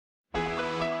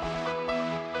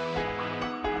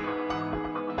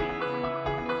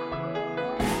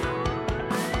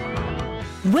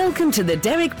Welcome to the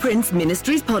Derek Prince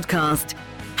Ministries podcast,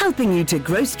 helping you to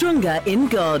grow stronger in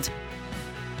God.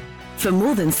 For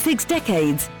more than 6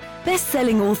 decades,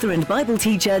 best-selling author and Bible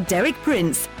teacher Derek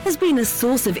Prince has been a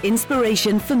source of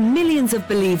inspiration for millions of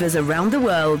believers around the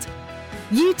world.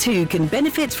 You too can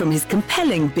benefit from his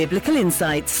compelling biblical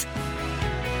insights.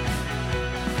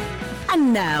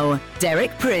 And now,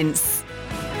 Derek Prince.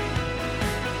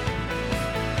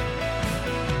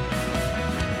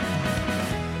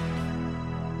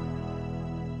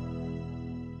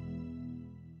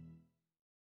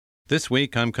 This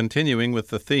week I'm continuing with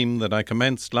the theme that I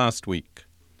commenced last week,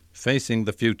 Facing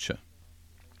the Future.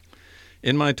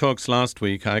 In my talks last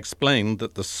week I explained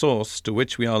that the source to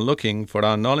which we are looking for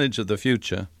our knowledge of the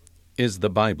future is the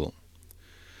Bible.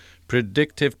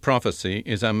 Predictive prophecy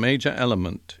is a major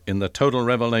element in the total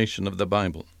revelation of the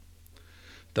Bible.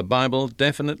 The Bible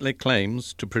definitely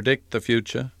claims to predict the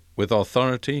future with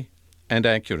authority and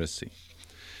accuracy,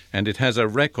 and it has a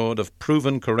record of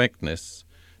proven correctness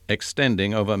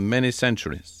extending over many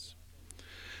centuries.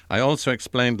 I also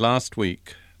explained last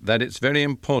week that it's very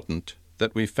important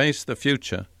that we face the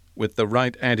future with the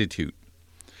right attitude.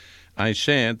 I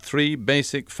shared 3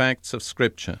 basic facts of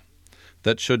Scripture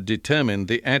that should determine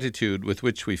the attitude with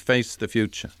which we face the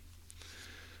future.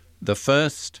 The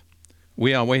first,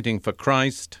 we are waiting for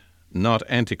Christ, not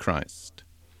Antichrist.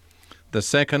 The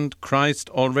second, Christ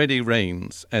already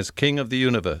reigns as King of the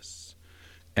universe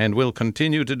and will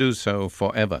continue to do so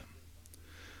forever.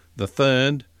 The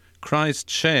third, Christ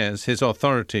shares his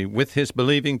authority with his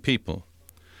believing people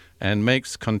and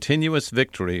makes continuous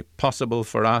victory possible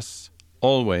for us,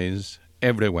 always,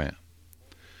 everywhere.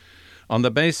 On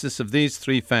the basis of these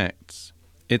 3 facts,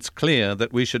 it's clear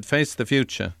that we should face the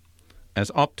future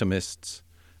as optimists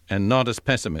and not as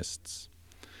pessimists.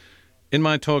 In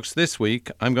my talks this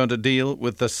week, I'm going to deal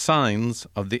with the signs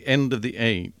of the end of the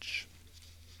age.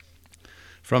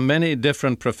 From many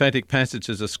different prophetic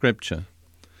passages of Scripture,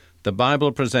 the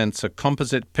Bible presents a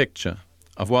composite picture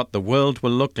of what the world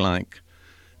will look like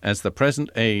as the present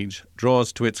age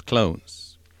draws to its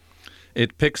close.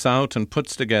 It picks out and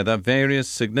puts together various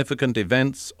significant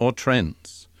events or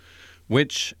trends,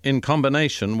 which in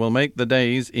combination will make the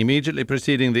days immediately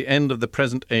preceding the end of the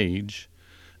present age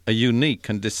a unique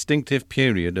and distinctive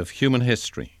period of human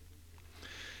history.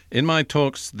 In my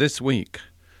talks this week,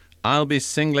 I'll be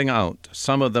singling out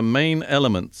some of the main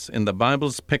elements in the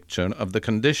Bible's picture of the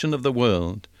condition of the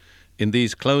world in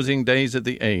these closing days of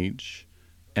the age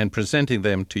and presenting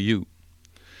them to you.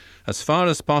 As far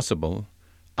as possible,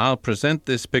 I'll present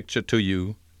this picture to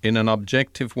you in an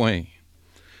objective way,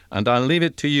 and I'll leave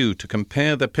it to you to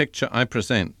compare the picture I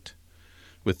present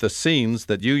with the scenes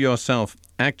that you yourself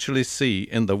actually see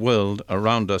in the world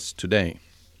around us today.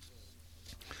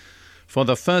 For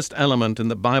the first element in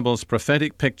the Bible's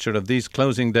prophetic picture of these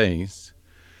closing days,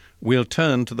 we'll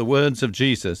turn to the words of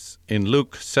Jesus in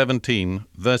Luke 17,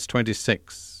 verse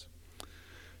 26.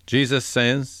 Jesus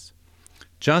says,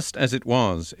 "Just as it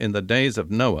was in the days of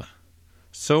Noah,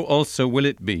 so also will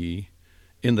it be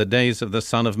in the days of the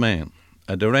Son of Man."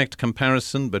 A direct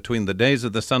comparison between the days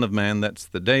of the Son of Man, that's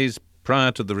the days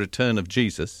prior to the return of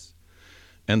Jesus,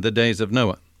 and the days of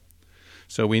Noah.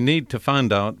 So we need to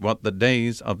find out what the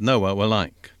days of Noah were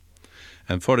like.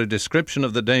 And for a description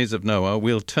of the days of Noah,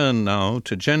 we'll turn now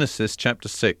to Genesis chapter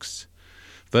 6,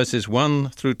 verses 1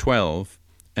 through 12,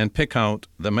 and pick out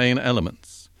the main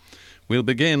elements. We'll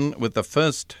begin with the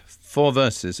first 4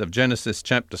 verses of Genesis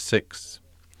chapter 6.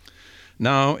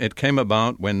 "Now it came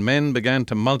about when men began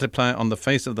to multiply on the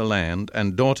face of the land,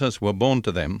 and daughters were born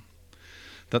to them,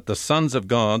 that the sons of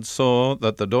God saw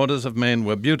that the daughters of men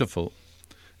were beautiful,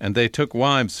 and they took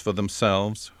wives for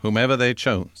themselves, whomever they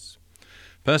chose."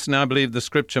 Personally, I believe the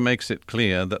Scripture makes it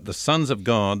clear that the sons of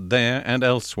God there and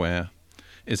elsewhere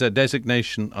is a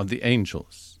designation of the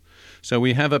angels. So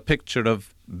we have a picture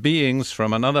of beings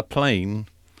from another plane,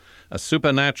 a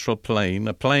supernatural plane,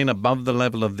 a plane above the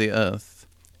level of the earth,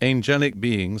 angelic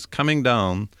beings coming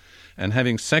down and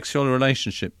having sexual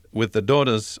relationship with the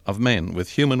daughters of men, with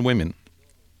human women.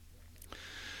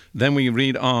 Then we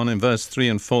read on in verse 3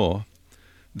 and 4,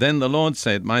 "Then the Lord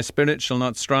said, My spirit shall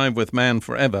not strive with man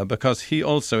forever, because he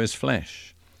also is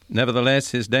flesh.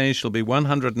 Nevertheless, his days shall be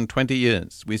 120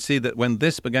 years. We see that when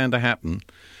this began to happen,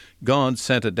 God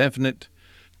set a definite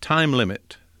time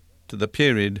limit to the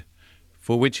period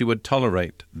for which he would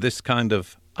tolerate this kind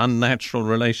of unnatural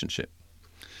relationship.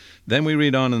 Then we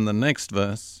read on in the next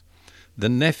verse, "The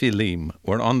Nephilim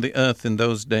were on the earth in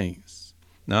those days."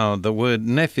 Now, the word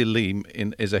Nephilim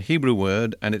is a Hebrew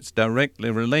word, and it's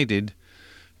directly related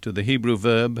to the Hebrew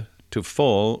verb to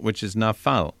fall, which is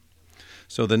nafal.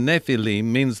 So the Nephilim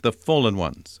means the fallen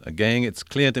ones. Again, it's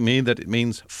clear to me that it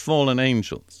means fallen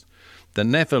angels. The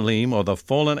Nephilim, or the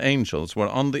fallen angels, were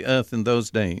on the earth in those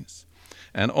days.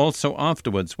 And also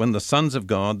afterwards, when the sons of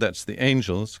God, that's the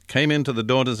angels, came into the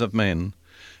daughters of men,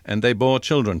 and they bore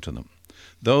children to them.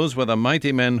 Those were the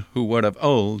mighty men who were of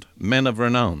old, men of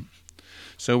renown.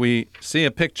 So we see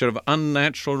a picture of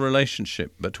unnatural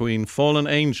relationship between fallen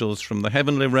angels from the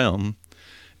heavenly realm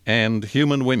and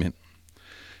human women.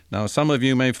 Now, some of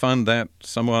you may find that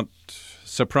somewhat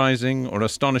surprising or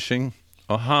astonishing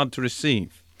or hard to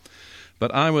receive.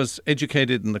 But I was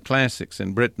educated in the classics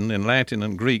in Britain, in Latin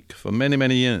and Greek, for many,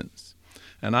 many years.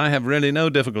 And I have really no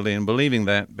difficulty in believing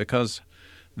that, because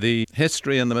the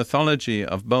history and the mythology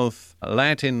of both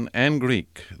Latin and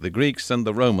Greek, the Greeks and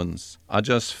the Romans, are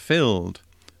just filled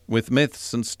with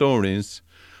myths and stories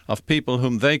of people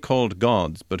whom they called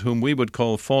gods, but whom we would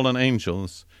call fallen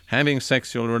angels, having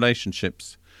sexual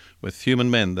relationships with human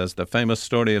men. There's the famous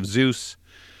story of Zeus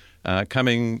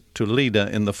coming to Leda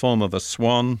in the form of a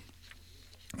swan,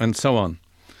 and so on.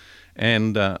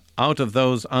 And out of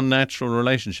those unnatural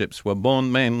relationships were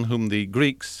born men whom the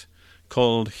Greeks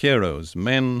called heroes,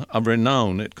 men of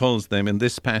renown, it calls them in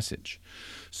this passage.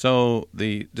 So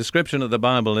the description of the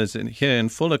Bible is here in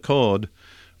full accord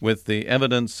with the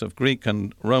evidence of Greek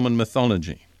and Roman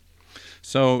mythology.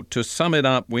 So to sum it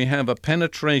up, we have a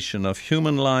penetration of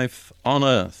human life on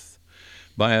earth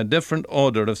by a different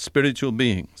order of spiritual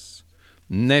beings,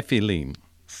 Nephilim,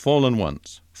 fallen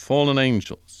ones, fallen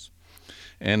angels,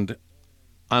 and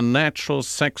unnatural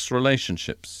sex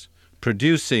relationships,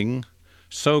 producing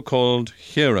so-called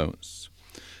heroes.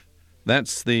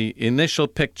 That's the initial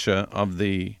picture of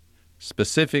the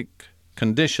specific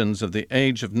conditions of the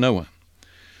age of Noah.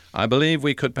 I believe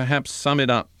we could perhaps sum it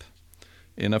up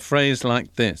in a phrase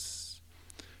like this.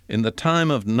 In the time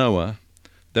of Noah,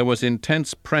 there was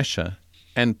intense pressure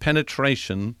and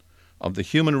penetration of the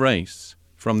human race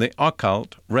from the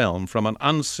occult realm, from an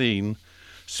unseen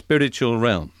spiritual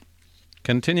realm.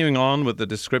 Continuing on with the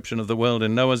description of the world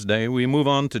in Noah's day, we move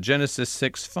on to Genesis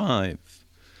 6:5,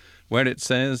 where it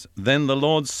says, "Then the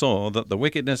Lord saw that the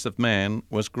wickedness of man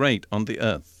was great on the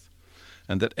earth,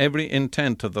 and that every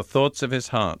intent of the thoughts of his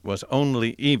heart was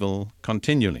only evil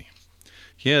continually."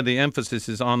 Here the emphasis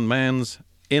is on man's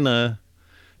inner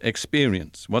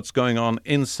experience, what's going on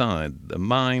inside the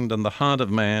mind and the heart of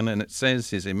man, and it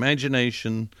says his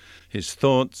imagination, his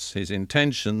thoughts, his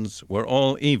intentions were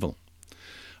all evil.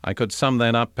 I could sum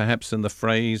that up perhaps in the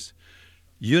phrase,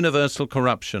 universal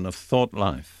corruption of thought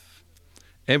life.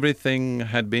 Everything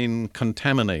had been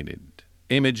contaminated.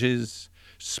 Images,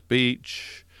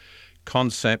 speech,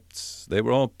 concepts, they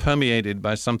were all permeated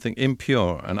by something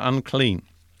impure and unclean.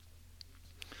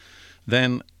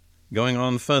 Then, going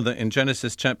on further in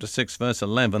Genesis chapter 6, verse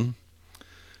 11,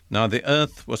 "Now the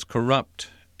earth was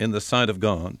corrupt in the sight of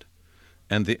God,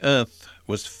 and the earth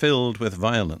was filled with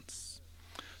violence."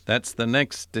 That's the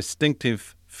next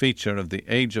distinctive feature of the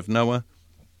age of Noah.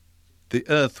 The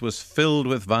earth was filled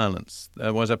with violence.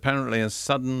 There was apparently a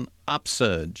sudden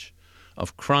upsurge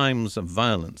of crimes of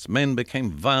violence. Men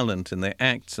became violent in their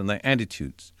acts and their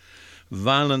attitudes.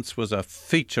 Violence was a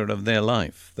feature of their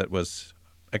life that was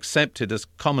accepted as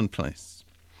commonplace.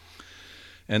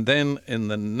 And then in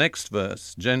the next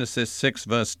verse, Genesis 6,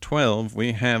 verse 12,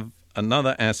 we have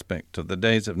another aspect of the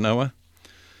days of Noah.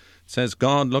 It says,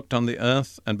 "God looked on the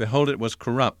earth, and behold, it was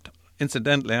corrupt."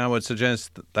 Incidentally, I would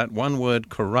suggest that one word,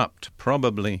 corrupt,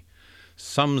 probably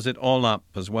sums it all up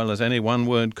as well as any one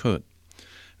word could.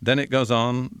 Then it goes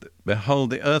on, "Behold,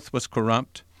 the earth was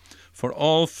corrupt, for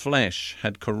all flesh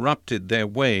had corrupted their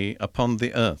way upon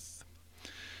the earth."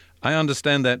 I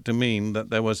understand that to mean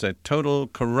that there was a total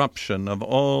corruption of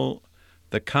all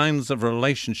the kinds of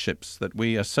relationships that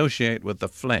we associate with the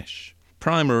flesh,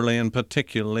 primarily and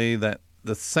particularly that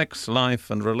the sex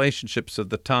life and relationships of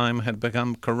the time had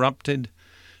become corrupted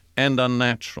and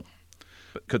unnatural.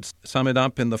 But could sum it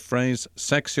up in the phrase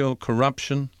sexual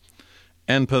corruption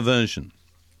and perversion.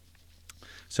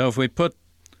 So if we put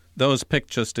those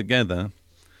pictures together,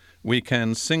 we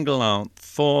can single out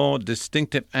four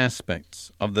distinctive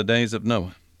aspects of the days of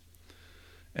Noah.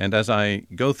 And as I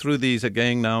go through these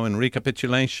again now in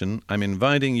recapitulation, I'm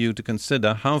inviting you to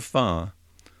consider how far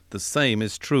the same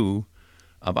is true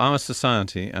of our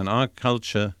society and our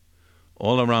culture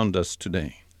all around us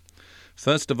today.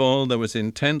 First of all, there was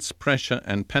intense pressure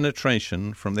and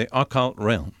penetration from the occult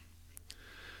realm.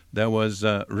 There was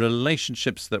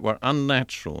relationships that were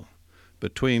unnatural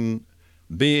between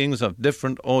beings of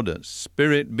different orders,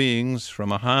 spirit beings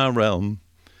from a higher realm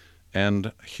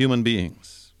and human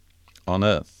beings on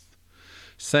earth.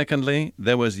 Secondly,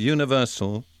 there was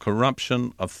universal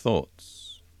corruption of thoughts.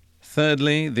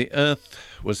 Thirdly, the earth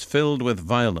was filled with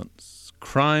violence.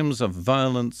 Crimes of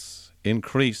violence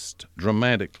increased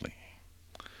dramatically.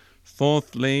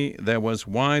 Fourthly, there was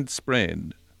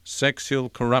widespread sexual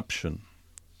corruption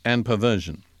and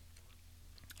perversion.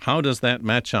 How does that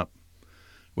match up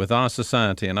with our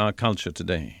society and our culture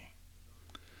today?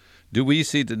 Do we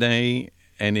see today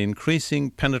an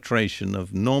increasing penetration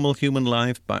of normal human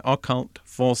life by occult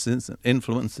forces and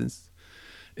influences?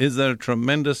 Is there a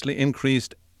tremendously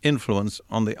increased influence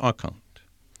on the occult?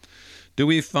 Do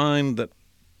we find that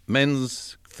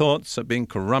men's thoughts are being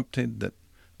corrupted, that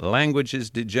language is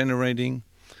degenerating,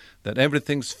 that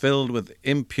everything's filled with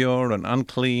impure and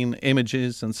unclean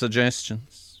images and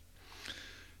suggestions?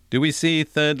 Do we see,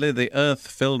 thirdly, the earth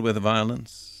filled with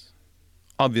violence?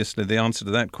 Obviously, the answer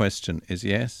to that question is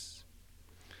yes.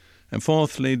 And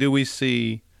fourthly, do we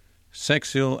see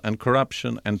sexual and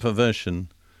corruption and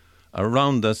perversion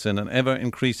around us in an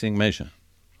ever-increasing measure?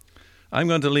 I'm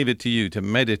going to leave it to you to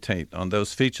meditate on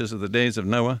those features of the days of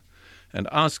Noah and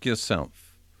ask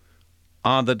yourself,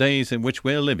 are the days in which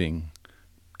we're living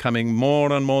coming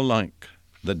more and more like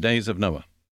the days of Noah?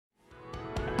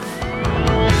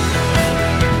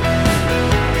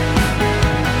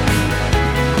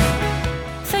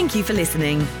 Thank you for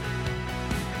listening.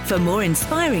 For more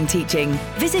inspiring teaching,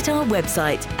 visit our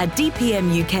website at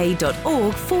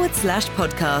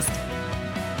dpmuk.org/podcast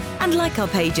and like our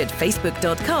page at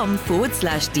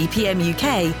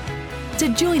facebook.com/dpmuk to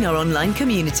join our online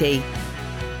community.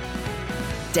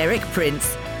 Derek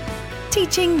Prince,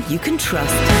 teaching you can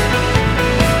trust.